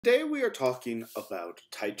Today we are talking about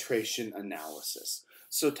titration analysis.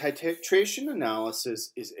 So titration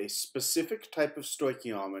analysis is a specific type of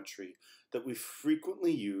stoichiometry that we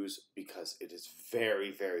frequently use because it is very,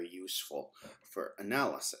 very useful for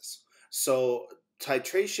analysis. So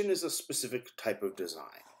titration is a specific type of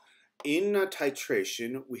design. In a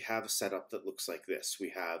titration, we have a setup that looks like this.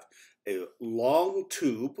 We have a long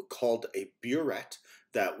tube called a burette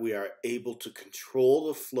that we are able to control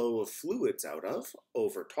the flow of fluids out of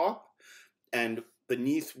over top. And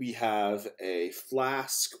beneath we have a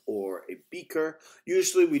flask or a beaker.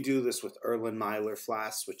 Usually we do this with Erlenmeyer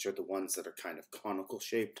flasks, which are the ones that are kind of conical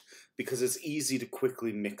shaped, because it's easy to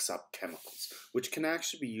quickly mix up chemicals, which can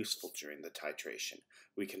actually be useful during the titration.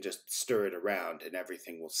 We can just stir it around and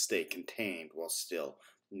everything will stay contained while still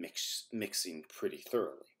mixing pretty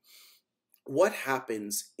thoroughly. What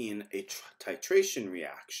happens in a titration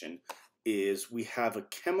reaction is we have a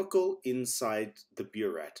chemical inside the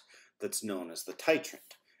burette that's known as the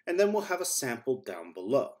titrant, and then we'll have a sample down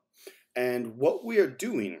below. And what we are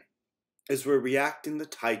doing is we're reacting the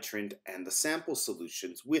titrant and the sample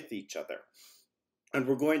solutions with each other. And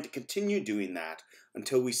we're going to continue doing that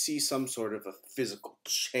until we see some sort of a physical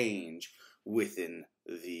change within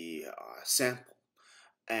the sample.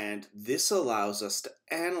 And this allows us to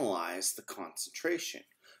analyze the concentration.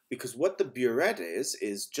 Because what the burette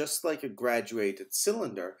is just like a graduated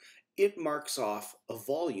cylinder, it marks off a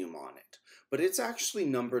volume on it. But it's actually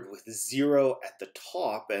numbered with 0 at the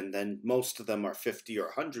top, and then most of them are 50 or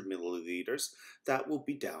 100 milliliters. That will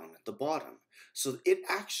be down at the bottom. So it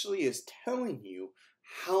actually is telling you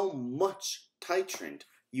how much titrant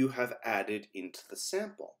you have added into the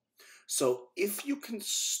sample. So if you can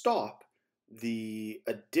stop the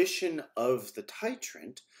addition of the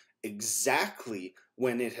titrant exactly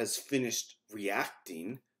when it has finished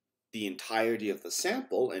reacting the entirety of the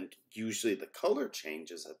sample, and usually the color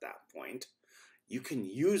changes at that point, you can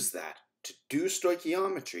use that to do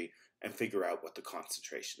stoichiometry and figure out what the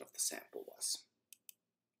concentration of the sample was.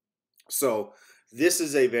 So this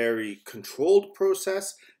is a very controlled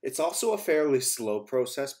process. It's also a fairly slow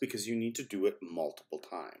process because you need to do it multiple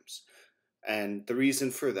times. And the reason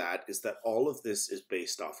for that is that all of this is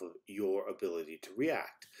based off of your ability to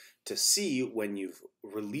react, to see when you've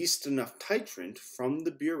released enough titrant from the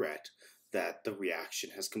burette that the reaction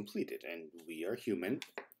has completed. And we are human,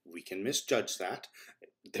 we can misjudge that.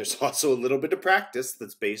 There's also a little bit of practice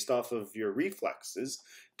that's based off of your reflexes,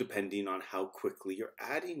 depending on how quickly you're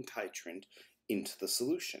adding titrant into the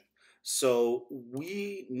solution. So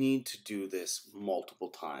we need to do this multiple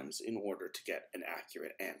times in order to get an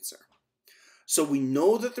accurate answer. So we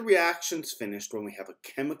know that the reaction's finished when we have a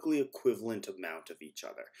chemically equivalent amount of each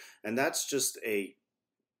other. And that's just a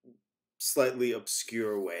slightly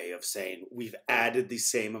obscure way of saying we've added the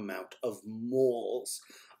same amount of moles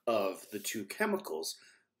of the two chemicals.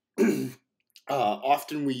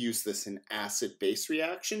 Often we use this in acid-base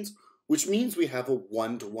reactions, which means we have a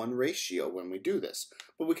 1-to-1 ratio when we do this.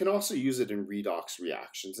 But we can also use it in redox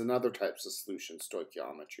reactions and other types of solution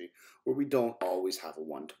stoichiometry where we don't always have a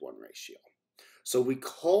 1-to-1 ratio. So we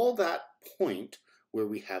call that point where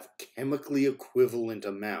we have chemically equivalent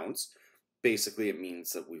amounts, basically it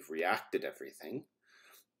means that we've reacted everything,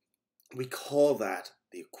 we call that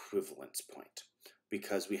the equivalence point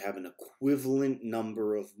because we have an equivalent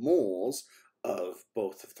number of moles of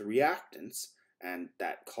both of the reactants, and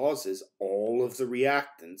that causes all of the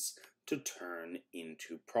reactants to turn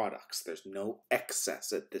into products. There's no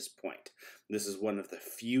excess at this point. This is one of the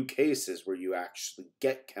few cases where you actually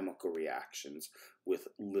get chemical reactions with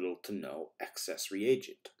little to no excess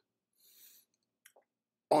reagent.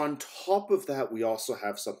 On top of that, we also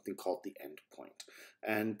have something called the end point.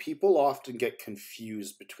 And people often get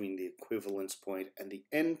confused between the equivalence point and the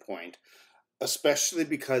end point, especially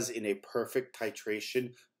because in a perfect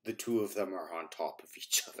titration, the two of them are on top of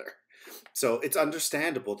each other. So it's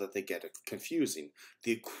understandable that they get it confusing.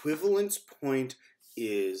 The equivalence point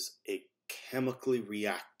is a chemically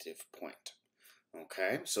reactive point.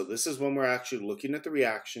 Okay, so this is when we're actually looking at the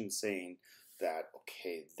reaction saying that,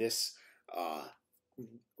 okay, this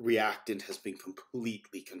reactant has been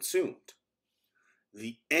completely consumed.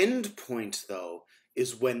 The end point, though,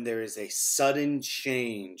 is when there is a sudden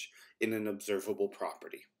change in an observable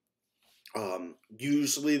property.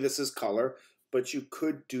 Usually this is color, but you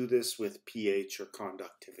could do this with pH or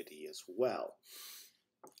conductivity as well.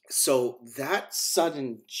 So that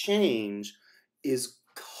sudden change is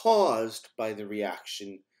caused by the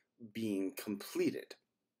reaction being completed.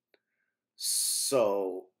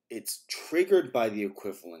 So it's triggered by the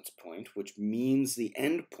equivalence point, which means the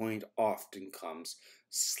end point often comes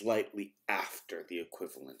slightly after the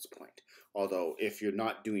equivalence point. Although if you're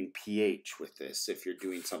not doing pH with this, if you're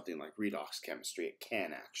doing something like redox chemistry, it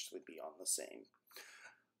can actually be on the same.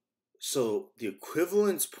 So the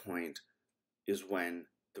equivalence point is when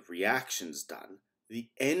the reaction's done. The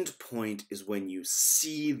end point is when you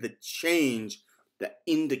see the change that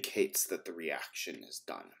indicates that the reaction is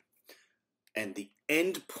done. And the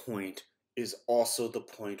end point is also the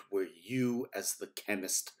point where you, as the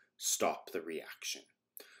chemist, stop the reaction.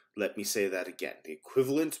 Let me say that again. The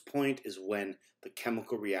equivalence point is when the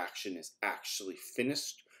chemical reaction is actually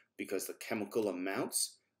finished because the chemical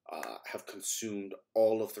amounts have consumed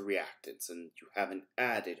all of the reactants and you haven't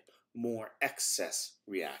added more excess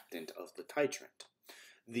reactant of the titrant.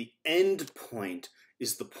 The end point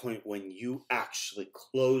is the point when you actually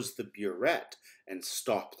close the burette and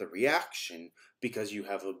stop the reaction because you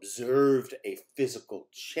have observed a physical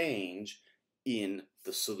change in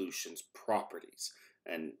the solution's properties.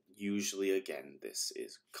 And usually, again, this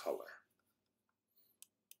is color.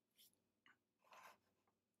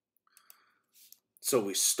 So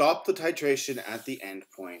we stop the titration at the end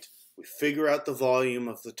point. We figure out the volume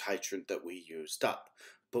of the titrant that we used up.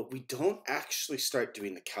 But we don't actually start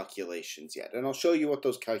doing the calculations yet. And I'll show you what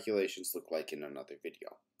those calculations look like in another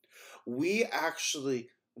video. We actually,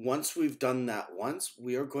 once we've done that once,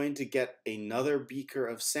 we are going to get another beaker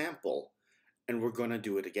of sample and we're going to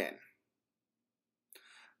do it again.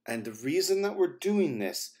 And the reason that we're doing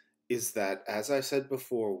this is that, as I said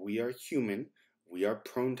before, we are human, we are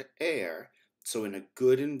prone to error, so in a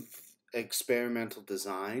good experimental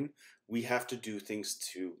design, we have to do things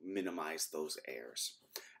to minimize those errors.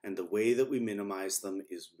 And the way that we minimize them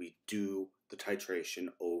is we do the titration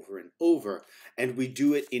over and over, and we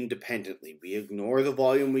do it independently. We ignore the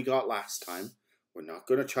volume we got last time. We're not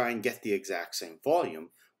going to try and get the exact same volume.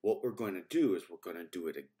 What we're going to do is we're going to do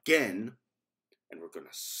it again, and we're going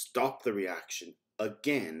to stop the reaction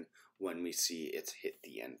again when we see it's hit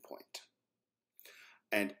the end point.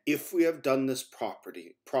 And if we have done this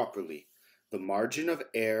properly, the margin of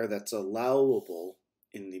error that's allowable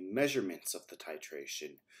in the measurements of the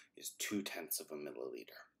titration is 0.2 of a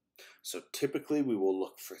milliliter. So typically we will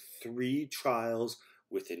look for 3 trials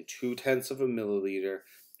within 0.2 of a milliliter.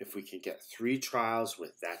 If we can get 3 trials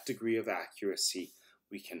with that degree of accuracy,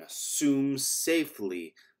 we can assume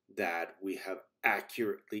safely that we have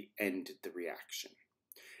accurately ended the reaction.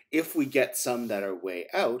 If we get some that are way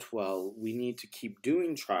out, well, we need to keep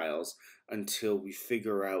doing trials until we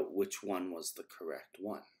figure out which one was the correct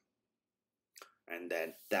one. And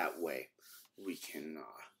then that way we can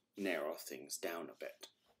narrow things down a bit.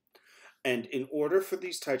 And in order for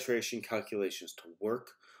these titration calculations to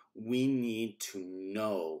work, we need to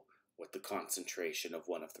know what the concentration of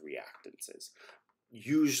one of the reactants is.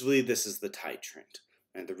 Usually this is the titrant.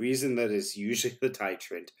 And the reason that is usually the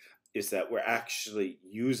titrant is that we're actually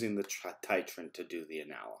using the titrant to do the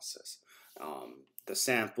analysis. The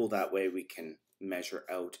sample, that way we can measure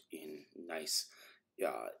out in nice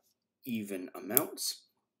even amounts.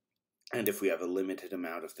 And if we have a limited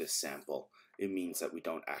amount of this sample, it means that we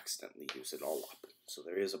don't accidentally use it all up. So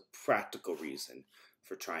there is a practical reason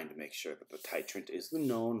for trying to make sure that the titrant is the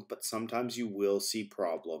known, but sometimes you will see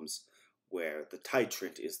problems where the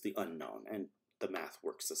titrant is the unknown, and the math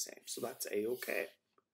works the same. So that's A-okay.